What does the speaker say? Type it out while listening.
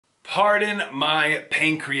Pardon my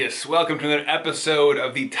pancreas. Welcome to another episode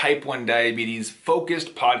of the Type 1 Diabetes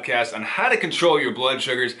focused podcast on how to control your blood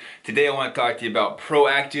sugars. Today I want to talk to you about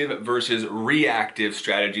proactive versus reactive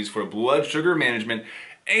strategies for blood sugar management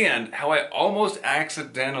and how I almost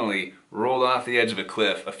accidentally rolled off the edge of a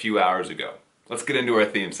cliff a few hours ago. Let's get into our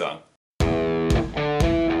theme song.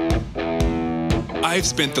 I've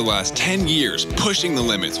spent the last 10 years pushing the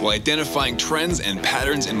limits while identifying trends and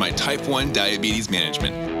patterns in my Type 1 diabetes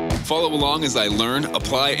management. Follow along as I learn,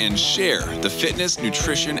 apply, and share the fitness,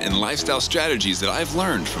 nutrition, and lifestyle strategies that I've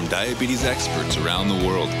learned from diabetes experts around the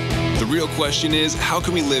world. The real question is, how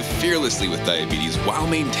can we live fearlessly with diabetes while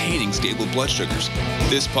maintaining stable blood sugars?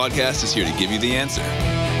 This podcast is here to give you the answer.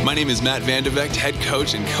 My name is Matt Vandervecht, head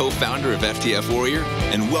coach and co-founder of FTF Warrior,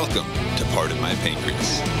 and welcome to Pardon My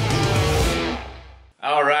Pancreas.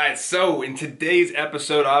 All right, so in today's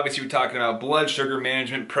episode, obviously we're talking about blood sugar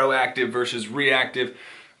management, proactive versus reactive.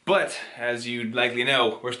 But, as you likely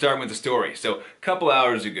know, we're starting with the story. So, a couple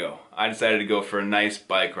hours ago, I decided to go for a nice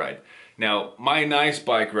bike ride. Now, my nice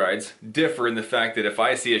bike rides differ in the fact that if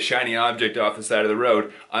I see a shiny object off the side of the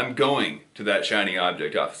road, I'm going to that shiny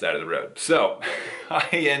object off the side of the road. So, I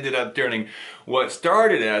ended up turning what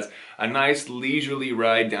started as a nice leisurely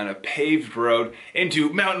ride down a paved road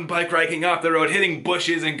into mountain bike riding off the road, hitting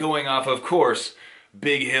bushes and going off, of course,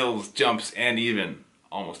 big hills, jumps, and even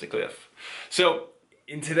almost a cliff. So,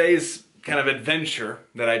 in today's kind of adventure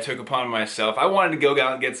that I took upon myself, I wanted to go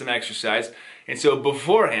out and get some exercise. And so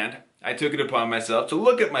beforehand, I took it upon myself to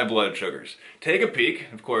look at my blood sugars. Take a peek.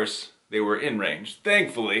 Of course, they were in range.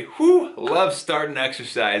 Thankfully, love starting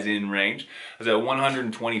exercise in range. I was at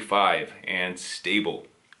 125 and stable.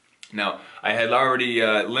 Now, I had already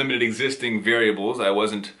limited existing variables. I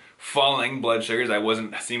wasn't falling blood sugars. I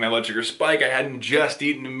wasn't seeing my blood sugar spike. I hadn't just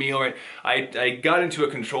eaten a meal. Right? I got into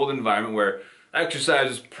a controlled environment where exercise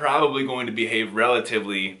is probably going to behave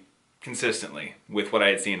relatively consistently with what I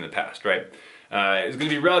had seen in the past, right? It was going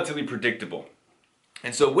to be relatively predictable.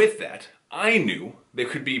 And so with that, I knew there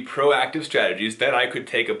could be proactive strategies that I could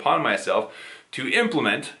take upon myself to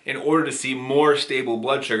implement in order to see more stable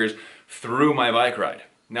blood sugars through my bike ride.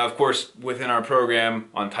 Now, of course, within our program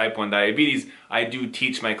on Type 1 Diabetes, I do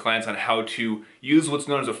teach my clients on how to use what's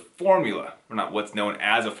known as a formula. Or not what's known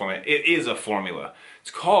as a formula, it is a formula. It's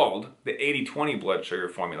called the 80-20 blood sugar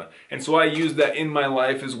formula. And so I use that in my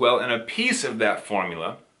life as well, and a piece of that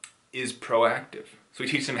formula is proactive. So we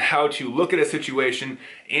teach them how to look at a situation,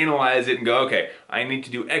 analyze it, and go, okay, I need to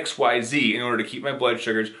do X, Y, Z in order to keep my blood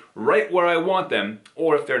sugars right where I want them,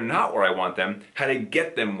 or if they're not where I want them, how to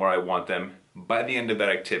get them where I want them by the end of that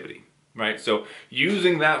activity, right? So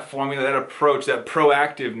using that formula, that approach, that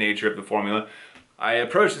proactive nature of the formula, I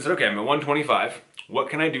approached and said, okay, I'm at 125. What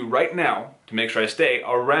can I do right now to make sure I stay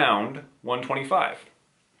around 125?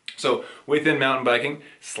 So within mountain biking,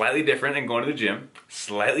 slightly different than going to the gym,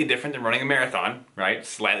 slightly different than running a marathon, right?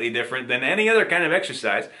 Slightly different than any other kind of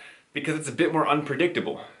exercise because it's a bit more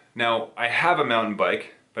unpredictable. Now, I have a mountain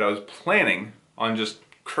bike, but I was planning on just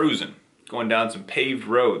cruising, going down some paved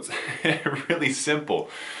roads. Really simple.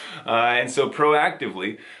 And so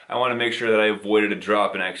proactively, I want to make sure that I avoided a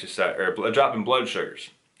drop in exercise or a drop in blood sugars.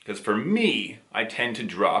 Because for me, I tend to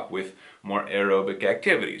drop with more aerobic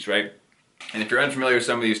activities, right? And if you're unfamiliar with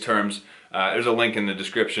some of these terms, there's a link in the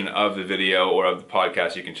description of the video or of the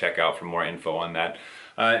podcast you can check out for more info on that.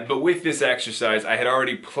 But with this exercise, I had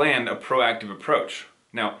already planned a proactive approach.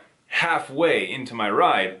 Now, halfway into my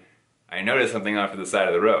ride, I noticed something off to the side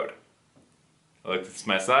of the road. I looked at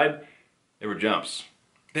my side, there were jumps.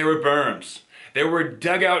 There were berms. There were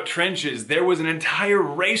dugout trenches. There was an entire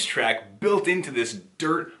racetrack built into this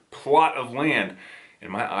dirt plot of land. And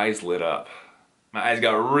my eyes lit up. My eyes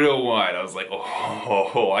got real wide. I was like,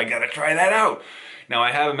 oh, I gotta try that out. Now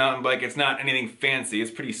I have a mountain bike. It's not anything fancy. It's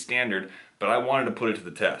pretty standard, but I wanted to put it to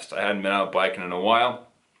the test. I hadn't been out biking in a while.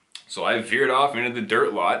 So I veered off into the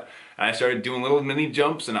dirt lot and I started doing little mini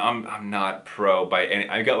jumps, and I'm not pro by any,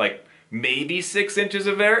 I got like maybe 6 inches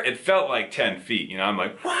of air. It felt like 10 feet, you know. I'm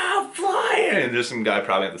like, wow, flying! And there's some guy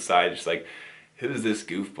probably at the side just like, who's this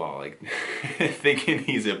goofball? Like, thinking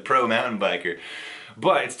he's a pro mountain biker.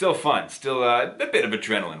 But it's still fun, still a bit of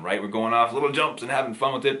adrenaline, right? We're going off little jumps and having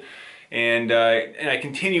fun with it. And I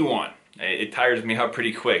continue on. It tires me out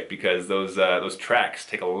pretty quick because those tracks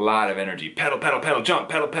take a lot of energy. Pedal, pedal, pedal, jump,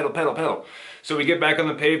 pedal, pedal, pedal, pedal. So we get back on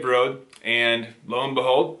the paved road, and lo and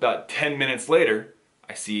behold, about 10 minutes later,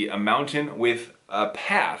 I see a mountain with a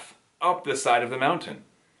path up the side of the mountain.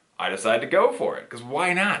 I decide to go for it, because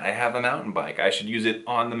why not? I have a mountain bike. I should use it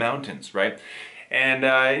on the mountains, right? And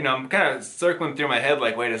you know, I'm kind of circling through my head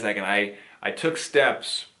like, wait a second, I took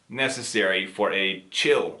steps necessary for a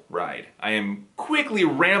chill ride. I am quickly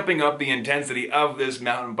ramping up the intensity of this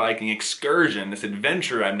mountain biking excursion, this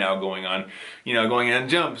adventure I'm now going on, going on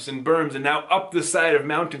jumps and berms and now up the side of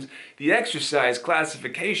mountains. The exercise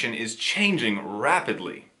classification is changing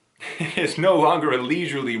rapidly. It's no longer a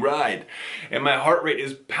leisurely ride, and my heart rate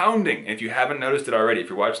is pounding. If you haven't noticed it already, if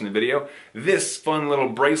you're watching the video, this fun little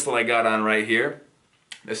bracelet I got on right here,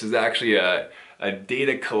 this is actually a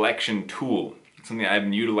data collection tool. It's something I've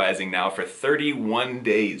been utilizing now for 31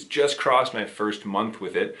 days. Just crossed my first month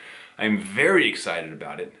with it. I'm very excited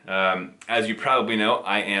about it. As you probably know,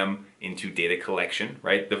 I am into data collection,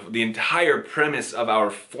 right? The entire premise of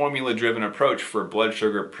our formula-driven approach for blood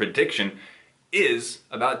sugar prediction is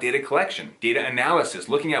about data collection, data analysis,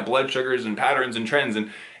 looking at blood sugars and patterns and trends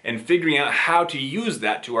and figuring out how to use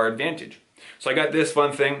that to our advantage. So I got this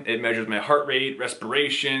fun thing. It measures my heart rate,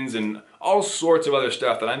 respirations, and all sorts of other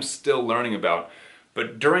stuff that I'm still learning about.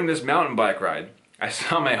 But during this mountain bike ride, I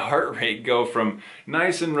saw my heart rate go from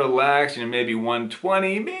nice and relaxed, maybe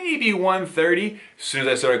 120, maybe 130. As soon as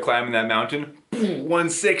I started climbing that mountain,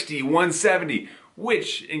 160, 170,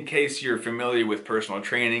 which, in case you're familiar with personal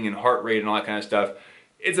training and heart rate and all that kind of stuff,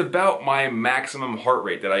 it's about my maximum heart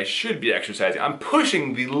rate that I should be exercising. I'm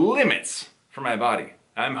pushing the limits for my body.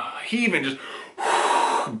 I'm heaving, just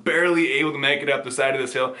barely able to make it up the side of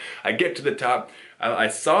this hill. I get to the top. I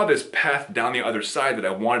saw this path down the other side that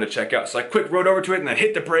I wanted to check out. So I quick rode over to it and then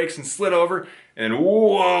hit the brakes and slid over and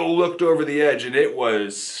whoa, looked over the edge and it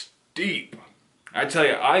was steep. I tell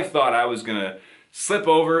you, I thought I was gonna slip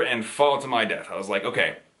over and fall to my death. I was like,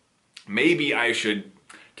 okay, maybe I should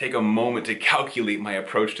take a moment to calculate my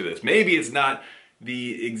approach to this. Maybe it's not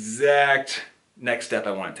the exact next step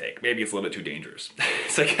I want to take. Maybe it's a little bit too dangerous.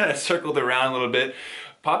 So I kind of circled around a little bit,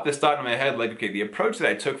 popped this thought in my head like, okay, the approach that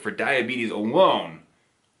I took for diabetes alone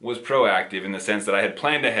was proactive in the sense that I had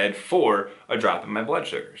planned ahead for a drop in my blood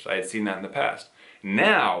sugars. I had seen that in the past.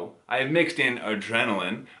 Now, I've mixed in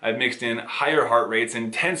adrenaline, I've mixed in higher heart rates,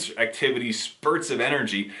 intense activity, spurts of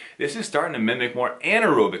energy. This is starting to mimic more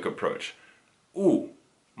anaerobic approach. Ooh,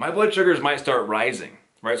 my blood sugars might start rising,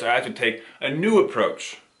 right? So I have to take a new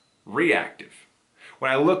approach, reactive. When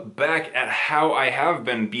I look back at how I have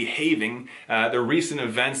been behaving, the recent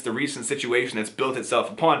events, the recent situation that's built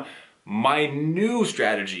itself upon, my new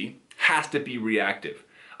strategy has to be reactive.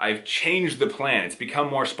 I've changed the plan. It's become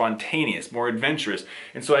more spontaneous, more adventurous,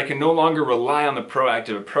 and so I can no longer rely on the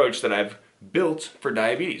proactive approach that I've built for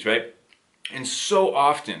diabetes, right? And so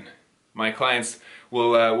often, my clients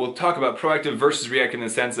will talk about proactive versus reactive in the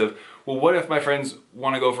sense of, well, what if my friends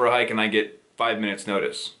want to go for a hike and I get 5 minutes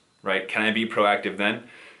notice? Right? Can I be proactive then?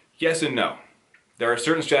 Yes and no. There are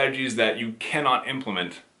certain strategies that you cannot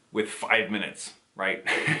implement with 5 minutes, right?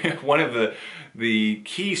 One of the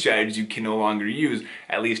key strategies you can no longer use,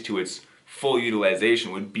 at least to its full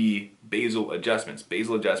utilization, would be basal adjustments.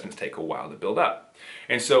 Basal adjustments take a while to build up.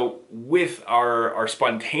 And so with our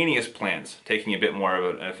spontaneous plans taking a bit more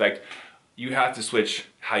of an effect, you have to switch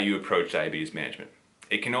how you approach diabetes management.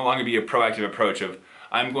 It can no longer be a proactive approach of,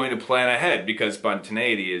 I'm going to plan ahead, because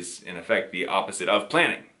spontaneity is, in effect, the opposite of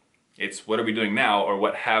planning. It's what are we doing now, or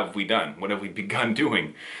what have we done? What have we begun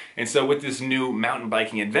doing? And so with this new mountain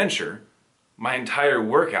biking adventure, my entire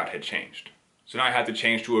workout had changed. So now I had to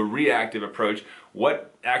change to a reactive approach.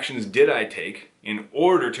 What actions did I take in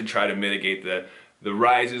order to try to mitigate the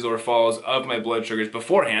rises or falls of my blood sugars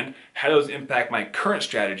beforehand? How do those impact my current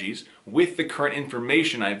strategies with the current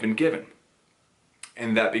information I've been given?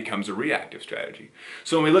 And that becomes a reactive strategy.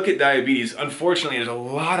 So when we look at diabetes, unfortunately, there's a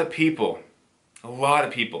lot of people,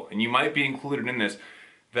 and you might be included in this,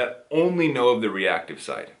 that only know of the reactive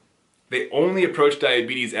side. They only approach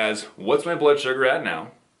diabetes as, what's my blood sugar at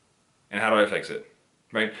now, and how do I fix it,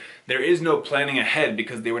 right? There is no planning ahead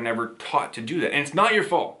because they were never taught to do that. And it's not your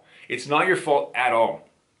fault. It's not your fault at all.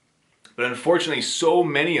 But unfortunately, so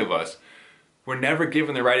many of us were never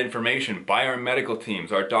given the right information by our medical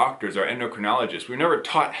teams, our doctors, our endocrinologists. We were never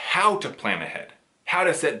taught how to plan ahead, how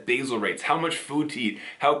to set basal rates, how much food to eat,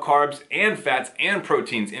 how carbs and fats and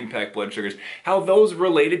proteins impact blood sugars, how those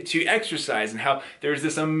related to exercise, and how there's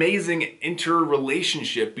this amazing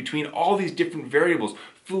interrelationship between all these different variables.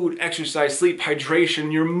 Food, exercise, sleep,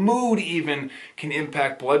 hydration, your mood even can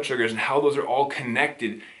impact blood sugars, and how those are all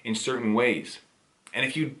connected in certain ways. And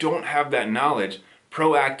if you don't have that knowledge,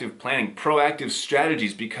 proactive planning, proactive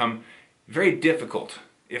strategies become very difficult,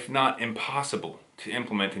 if not impossible, to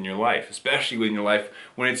implement in your life, especially in your life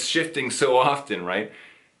when it's shifting so often, right?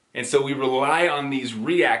 And so we rely on these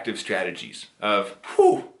reactive strategies of,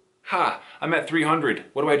 I'm at 300,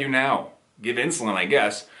 what do I do now? Give insulin, I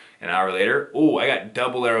guess. An hour later, I got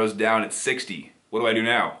double arrows down at 60. What do I do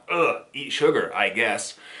now? Ugh, eat sugar, I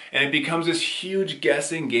guess. And it becomes this huge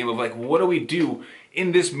guessing game of like, what do we do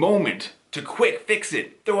in this moment to quick fix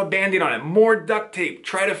it? Throw a Band-Aid on it, more duct tape,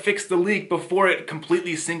 try to fix the leak before it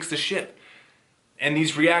completely sinks the ship. And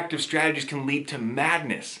these reactive strategies can lead to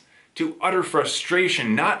madness, to utter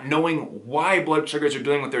frustration, not knowing why blood sugars are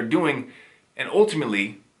doing what they're doing, and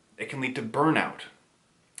ultimately, it can lead to burnout.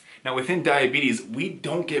 Now within diabetes, we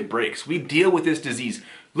don't get breaks. We deal with this disease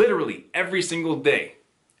literally every single day,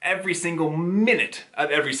 every single minute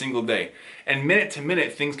of every single day. And minute to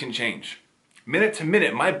minute, things can change. Minute to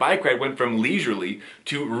minute, my bike ride went from leisurely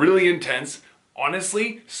to really intense.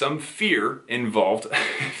 Honestly, some fear involved.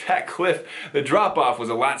 That cliff, the drop off was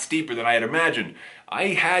a lot steeper than I had imagined. I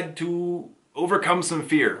had to overcome some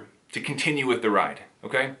fear to continue with the ride.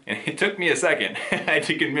 Okay? And it took me a second. I had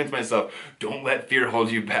to convince myself, don't let fear hold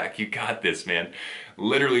you back. You got this, man.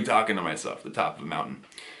 Literally talking to myself at the top of the mountain.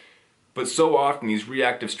 But so often these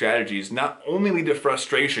reactive strategies not only lead to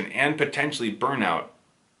frustration and potentially burnout,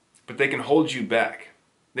 but they can hold you back.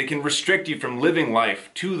 They can restrict you from living life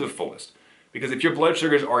to the fullest. Because if your blood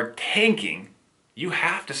sugars are tanking, you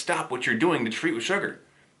have to stop what you're doing to treat with sugar.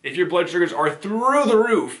 If your blood sugars are through the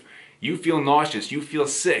roof, you feel nauseous, you feel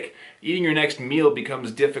sick, eating your next meal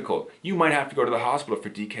becomes difficult. You might have to go to the hospital for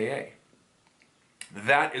DKA.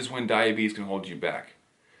 That is when diabetes can hold you back.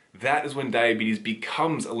 That is when diabetes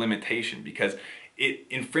becomes a limitation because it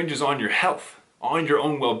infringes on your health, on your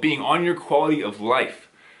own well-being, on your quality of life.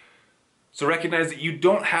 So recognize that you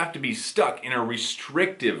don't have to be stuck in a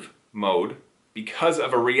restrictive mode because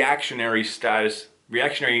of a reactionary style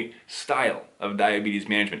of diabetes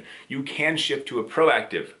management. You can shift to a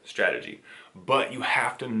proactive strategy, but you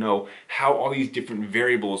have to know how all these different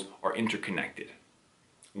variables are interconnected.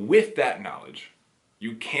 With that knowledge,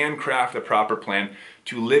 you can craft a proper plan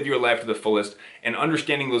to live your life to the fullest, and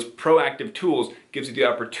understanding those proactive tools gives you the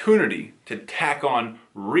opportunity to tack on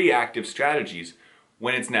reactive strategies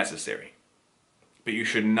when it's necessary. But you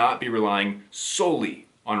should not be relying solely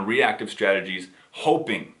on reactive strategies,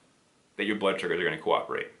 hoping that your blood sugars are going to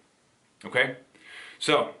cooperate. Okay?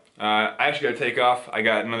 So, I actually got to take off. I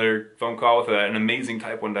got another phone call with an amazing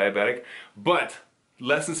type 1 diabetic. But,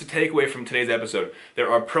 lessons to take away from today's episode.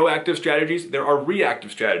 There are proactive strategies, there are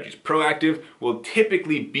reactive strategies. Proactive will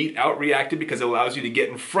typically beat out reactive because it allows you to get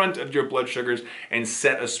in front of your blood sugars and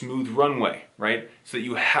set a smooth runway, right? So that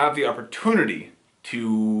you have the opportunity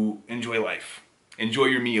to enjoy life. Enjoy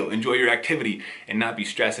your meal, enjoy your activity, and not be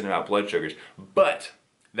stressing about blood sugars. But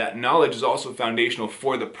that knowledge is also foundational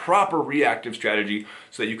for the proper reactive strategy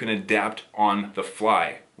so that you can adapt on the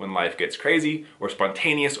fly when life gets crazy or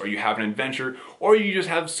spontaneous, or you have an adventure, or you just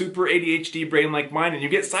have super ADHD brain like mine and you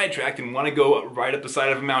get sidetracked and want to go right up the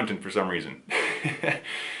side of a mountain for some reason.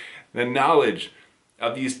 The knowledge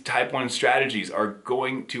of these type 1 strategies are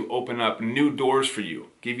going to open up new doors for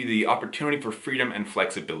you, give you the opportunity for freedom and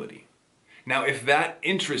flexibility. Now, if that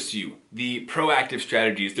interests you, the proactive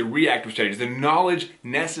strategies, the reactive strategies, the knowledge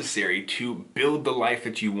necessary to build the life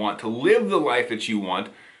that you want, to live the life that you want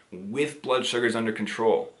with blood sugars under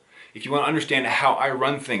control. If you want to understand how I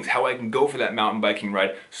run things, how I can go for that mountain biking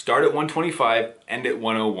ride, start at 125, end at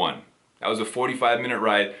 101. That was a 45-minute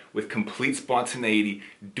ride with complete spontaneity,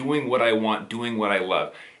 doing what I want, doing what I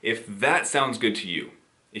love. If that sounds good to you,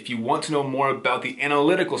 if you want to know more about the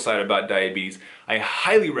analytical side about diabetes, I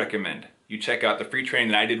highly recommend you check out the free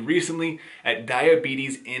training that I did recently at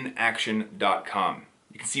diabetesinaction.com.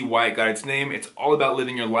 You can see why it got its name. It's all about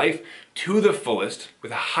living your life to the fullest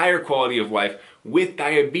with a higher quality of life with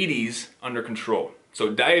diabetes under control.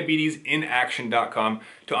 So diabetesinaction.com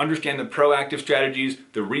to understand the proactive strategies,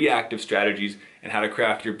 the reactive strategies, and how to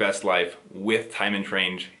craft your best life with time and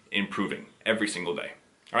range improving every single day.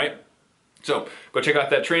 All right? So go check out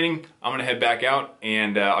that training. I'm going to head back out,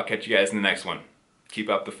 and I'll catch you guys in the next one. Keep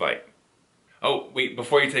up the fight. Oh, wait,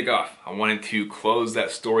 before you take off, I wanted to close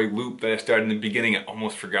that story loop that I started in the beginning. I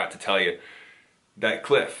almost forgot to tell you. That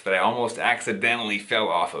cliff that I almost accidentally fell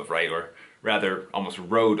off of, right? Or rather, almost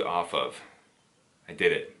rode off of. I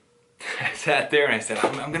did it. I sat there and I said,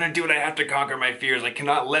 I'm gonna do it. I have to conquer my fears. I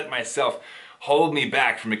cannot let myself hold me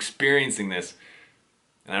back from experiencing this.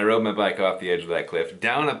 And I rode my bike off the edge of that cliff,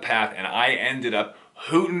 down a path, and I ended up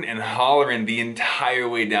hooting and hollering the entire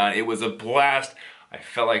way down. It was a blast. I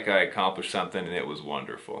felt like I accomplished something, and it was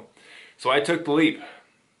wonderful. So I took the leap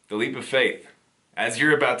of faith, as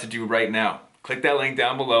you're about to do right now. Click that link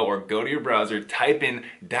down below or go to your browser, type in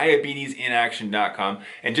diabetesinaction.com,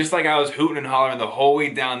 and just like I was hooting and hollering the whole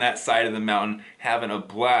way down that side of the mountain, having a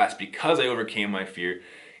blast because I overcame my fear,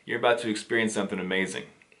 you're about to experience something amazing.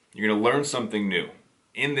 You're going to learn something new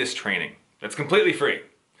in this training that's completely free.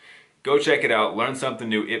 Go check it out, learn something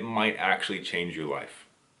new. It might actually change your life.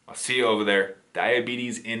 I'll see you over there,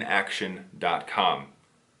 diabetesinaction.com,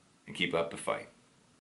 and keep up the fight.